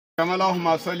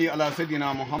Allahumma salli ala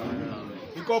Sayyidina Muhammad.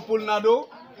 Because Pulnado,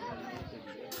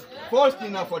 first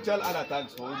thing I tell other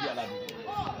thanks for the Allah.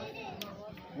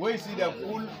 When you see the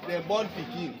pool, they born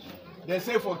Pekin, they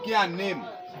say for key and name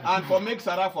and for make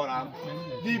Sarah for them.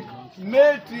 The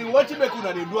main thing, what you make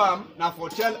they do now for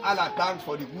tell Allah thanks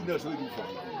for the goodness we do for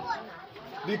you.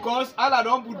 Because Allah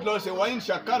don't put law say, wa in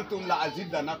shakartum la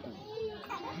azidanakum.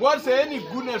 God say any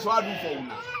goodness what do for you.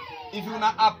 If you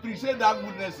not appreciate that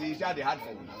goodness, it's shall the heart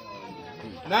for you.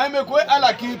 Now make way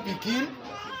Allah kill Pekin.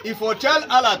 If you tell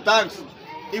Allah thanks,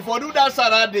 if you do that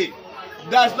Saturday,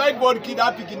 that's like God kill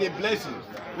that Pekin a blessing.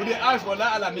 We they ask for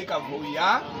that Allah make a for you.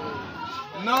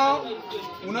 Now,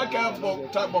 we not care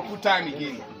for time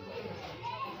again.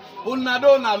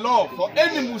 Unado na law for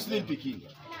any Muslim Pekin.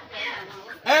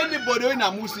 Anybody in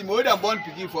a Muslim who is born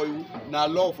Pekin for you, na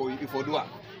law for you if you do it.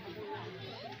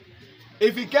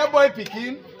 If you care boy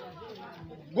Pekin,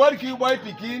 God kill boy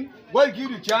Pekin, God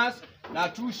give the chance. Now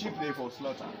 2 sheep they for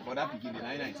slaughter for that Pekin the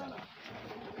 99 salah.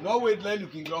 No wait like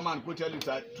looking grandma and go tell you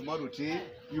that tomorrow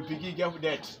you Pekin get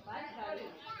death.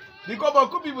 Because but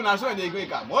good people now so they go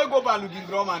come. Why go back looking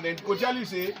grandma and then go tell you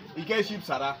say he get sheep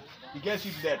Sarah, he get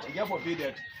sheep death, he get for pay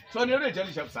death. So they don't tell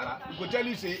you sheep Sarah, he go tell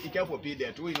you say he get for pay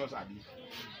death. Who you know sabi?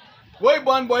 Why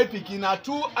born boy Pekin are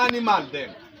 2 animals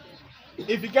then.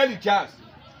 If you get the chance,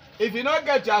 if you not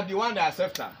get chance, the one that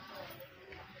accept them.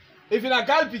 If you not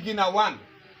get Pekin na 1.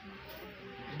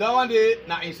 That one day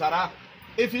na in Sarah.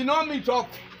 If you know meet up,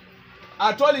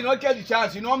 at all you not get the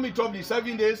chance, you know meet up the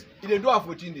 7 days, you dey do it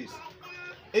 14 days.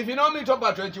 If you know meet up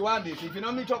at 21 days, if you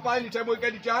know meet up any time you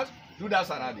get the chance, do that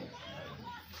Saturday.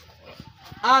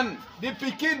 And the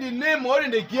Pekin, the name or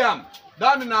in the Kiam,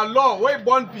 that in our law, where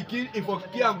born Pekin, if you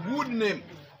get a good name,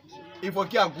 if you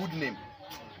get a good name.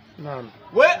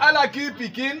 Where Allah kill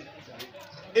Pekin,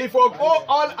 if you go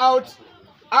all out,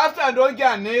 after I don't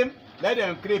get a name, let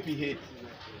them creep his head.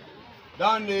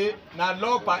 Down there, na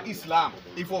law per Islam,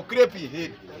 if you creep his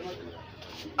head.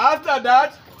 After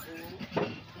that,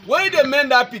 when they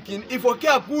mend that Pekin, if you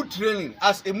get a good training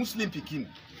as a Muslim Pekin,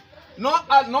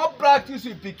 not practice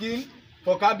with Pekin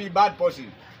for can be bad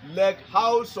person, like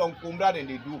how some Kumra they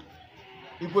do.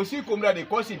 If you see Kumra, they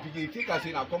cause it Pekin, take us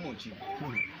in a common chip.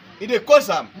 If they cause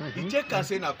them, he take us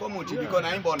in a common chip because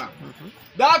I'm born.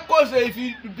 That cause if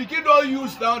you Pekin don't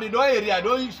use down, they don't area,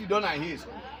 don't use it down and his.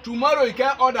 Tomorrow you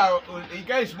can order, you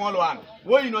can a small one.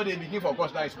 When you know they begin for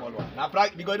cost that small one. Now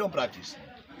because you don't practice.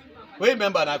 When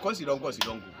remember now, cause you don't go.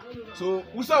 So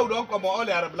Usa don't come all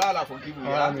the Arab Lala for people.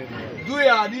 Do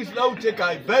ya this now take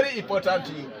a very important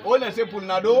thing. Only say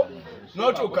Pulnado,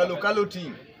 not to Kalokalo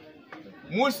team.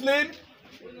 Muslim,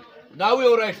 now we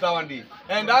all right now one day.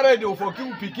 And that ready for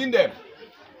keep picking them.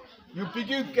 You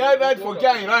picking care right for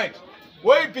carrying right.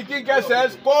 When picking care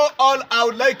says, go all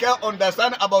out like you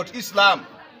understand about Islam.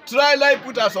 Try like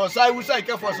put us on side, we say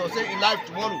care for society in life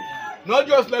tomorrow. Not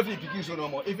just left the picking so no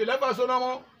more. If you left us so no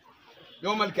more,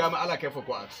 your man can Allah care for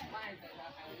quads.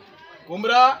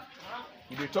 Kumra,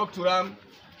 if you talk to them,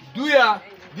 do ya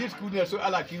this goodness so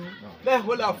Allah kill. Let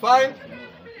hold a fine.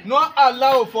 Not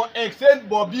allow for extend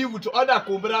Bobby with other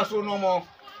Kumra so no more.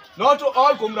 Not to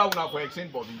all Kumra will not for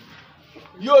extend Bobby.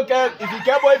 You can if you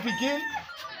care boy picking,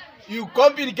 you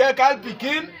come in the car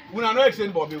picking, we are not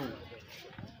extend Bobby.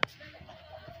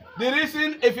 The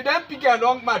reason if you don't pick a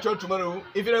long match out tomorrow,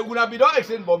 if you gonna be don't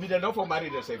extend Bobby, then not for marry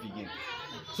themselves again.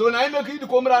 So now you make the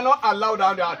Kumra not allowed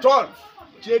down there at all.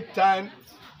 Take time,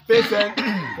 patient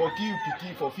for kill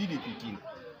picking, for feed the picking.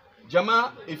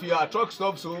 Jama, if you are truck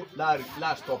stop, so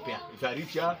last stop here. If you are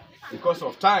rich here, because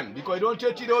of time, because you don't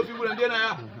check the old people and then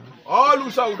all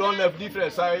who don't left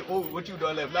different side, oh, what you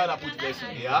don't left, let put blessing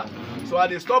here. So at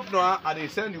the stop now, and they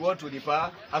send the word to the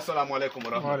power. Assalamu alaikum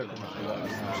wa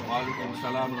rahmatullahi wa alaikum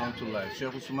salam wa rahmatullahi.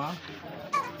 Sheikh Usman.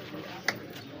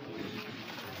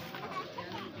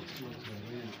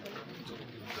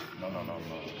 No.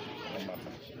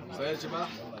 Say Chima?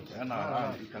 No,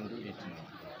 you can do it now.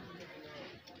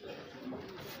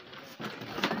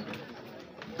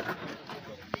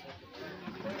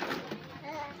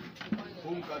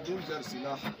 هم قدوم زر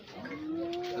سلاح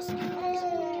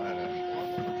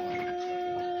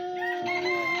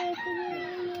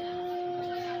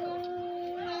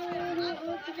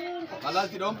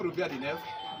خلاص you don't prepare the nerve?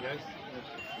 Yes.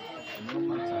 No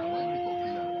matter when we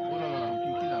popular. No,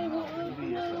 kill them now. Maybe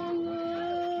yes,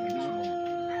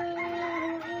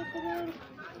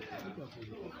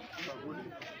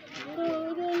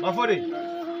 Mafori.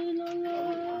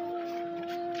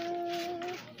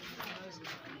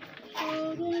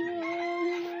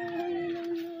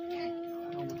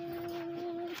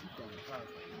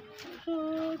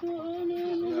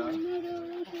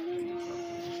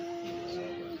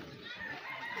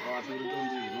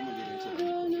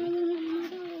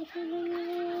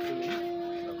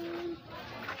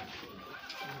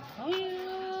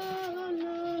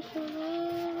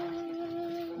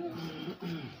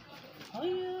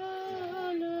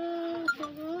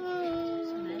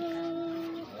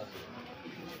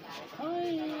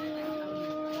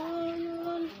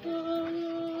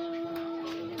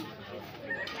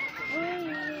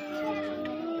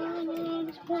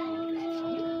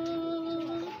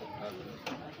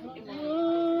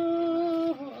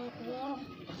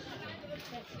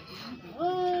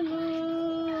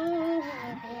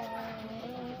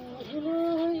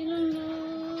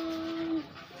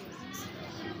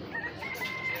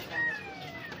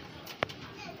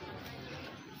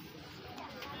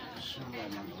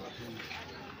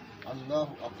 الله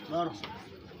أكبر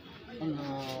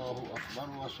الله أكبر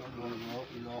وأشهد أن لا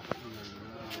إله إلا الله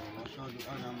وأشهد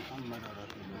أن محمدا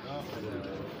رسول الله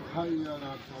حي على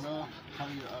الصلاة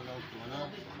حي على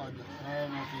الصلاة قد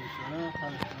قامت الصلاة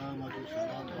قد قامت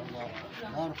الصلاة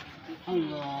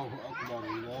الله أكبر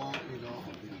لا إله إلا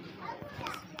الله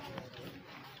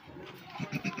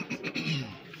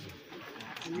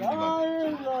لا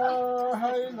إله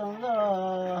إلا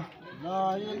الله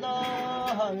لا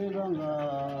إله إلا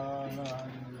الله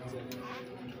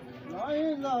لا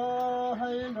إله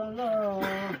إلا الله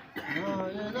لا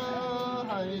إله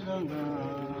إلا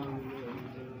الله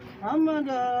محمد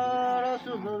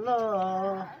رسول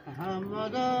الله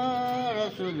محمد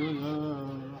رسول الله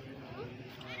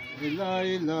لا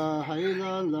إله إلا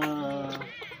الله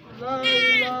لا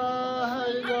إله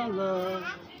إلا الله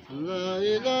لا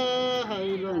إله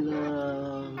إلا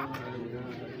الله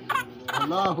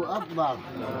الله أكبر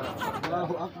الله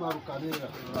أكبر كبيرا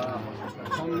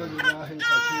الحمد لله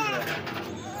كثيرا.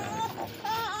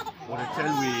 For the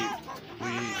tell we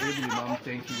able Imam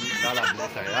thank you. Allah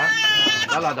bless her,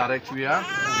 yeah. Allah direct you, yeah.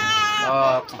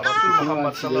 Rasul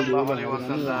Muhammad sallallahu alaihi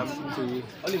wasallam.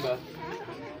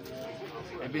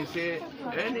 I been say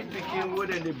any picking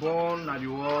within the born and the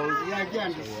world.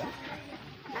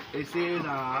 They say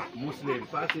na Muslim,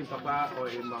 passing papa or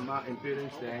a mama and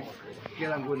parents then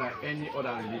can't go na any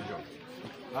other religion.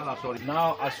 Sorry.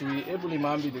 Now, as we able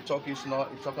Imam be the talk is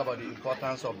not talk about the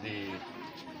importance of the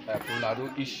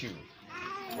Punado issue.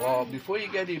 Well, before you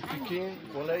get the picking,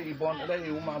 or let a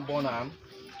woman born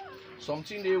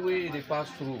something they way they pass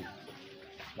through.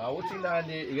 Now, what thing that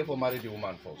they get for marry the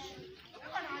woman first?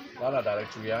 That's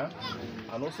directly, yeah.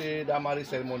 And also that marriage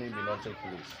ceremony will not take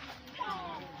place.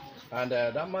 And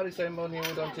that marriage ceremony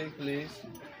will not take place.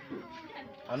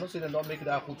 And also they don't make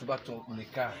that khutbah to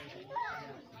nikah.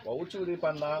 But what you reap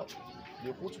now,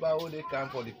 the khutbah will they come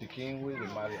for the picking will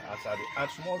they marry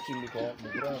as small thing because the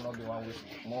girl will not be one waste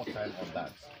more time on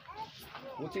that.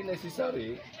 What is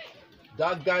necessary?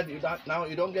 That guy that now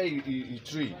you don't get a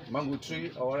tree, mango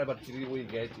tree or whatever tree we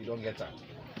get, you don't get that.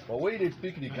 But when they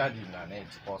pick the garden and it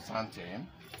or something,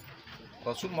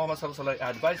 Rasul Muhammad sallallahu alaihi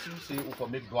advise you say for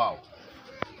make dua.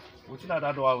 What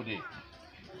that dua day?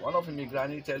 One of my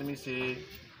granny tell me say,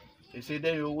 he say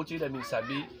then you what them in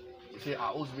sabi. He say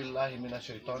a'udhu billahi minash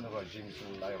shaitanir rajim.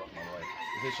 Bismillahir rahmanir rahim.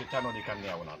 He say shaitan no dey come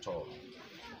near una at all.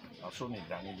 And so my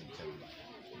granny dey tell me.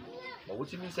 But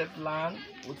what me say plan?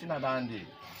 What na dan day?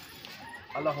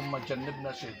 Allahumma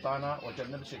jannibna shaitana wa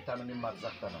jannib shaitana mimma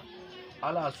razaqtana.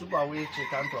 Allah soup away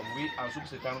Satan from we and soup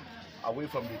Satan away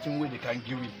from the thing where they can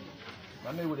give it.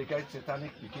 Now maybe they get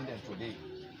satanic picking them today.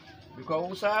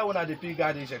 Because when the pig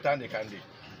garden Satan they can do.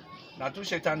 Now two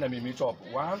Satan they meet up.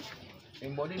 One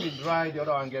in body be dry, the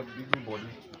other one get big body.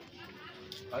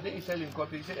 And then he tell him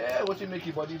copy, he say, hey, what you make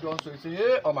your body done? So he say,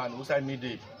 hey, oh man, who's I me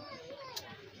day?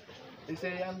 He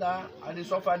say, yanda, and they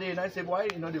suffer day. And I say, why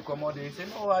you know they come out there? He say,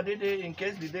 no, I did it in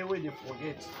case the day where they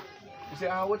forget. He say,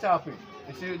 what happened?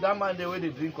 He say, that man, the way they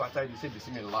drink outside, they say,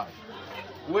 Bismillah.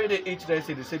 Where they eat, they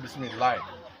say Bismillah.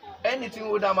 Anything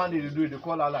with that man they do, they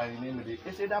call Allah in the name of it.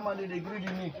 They say, that man, they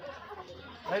greedy me.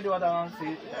 Like the other one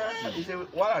say, yeah. He say,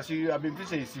 what I see you, I've been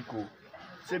say, Siko.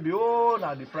 Say, behold,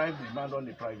 now deprive the man, don't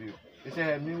deprive you. He say,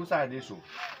 hey, me, who's I so?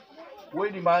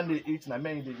 Where the man they eat, na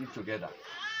men they eat together.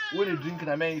 Where they drink,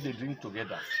 na men they drink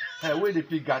together. Hey, where they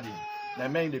pig garden, na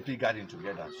men they pig garden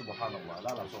together. Subhanallah,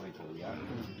 that's all it is, yeah.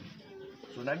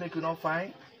 So now make you not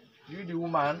fine. You the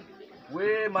woman,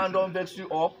 where man don't vex you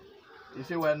up. He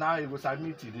say, well now you go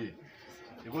submit today.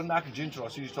 You go knock ginger or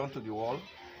see turn to the wall.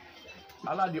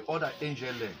 Allow the other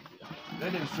angel leg.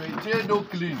 Let them say, they don't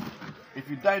clean. If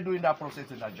you die doing that process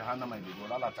in the Jahannam and they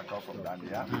go, Allah take out from that,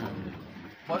 yeah.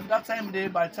 But that time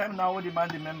by the time now the man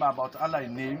remember about Allah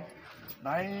in name,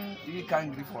 now he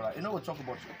can't grieve for that. You know we talk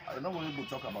about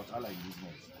Allah in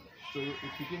business. So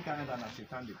if you think Canada and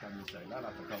Shaitan they can inside,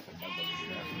 Allah take out from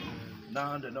that.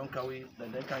 Now they don't carry,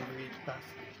 then they can give it task.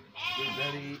 It's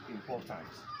very important.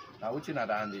 Now what's in that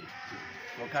handy?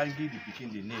 So can give the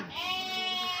picking the name.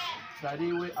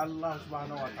 Study where Allah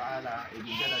subhanahu wa ta'ala is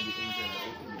the angel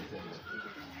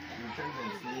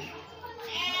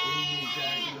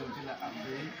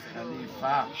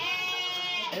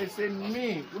say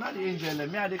me, not the angel,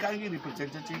 me they can't give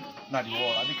representative not the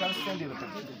world, and they can't send the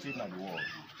representative not the world.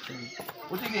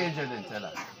 What did the angel then tell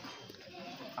her?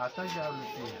 أتجعل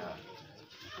فيها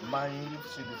ما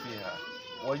يفسد فيها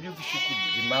ويفسد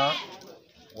الدماء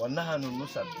ونحن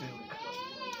نسبح.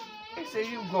 He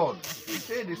say you God. He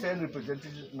say they send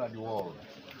representative not the world.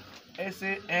 He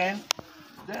say and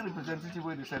then representative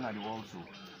where they send not the world too.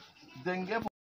 Then give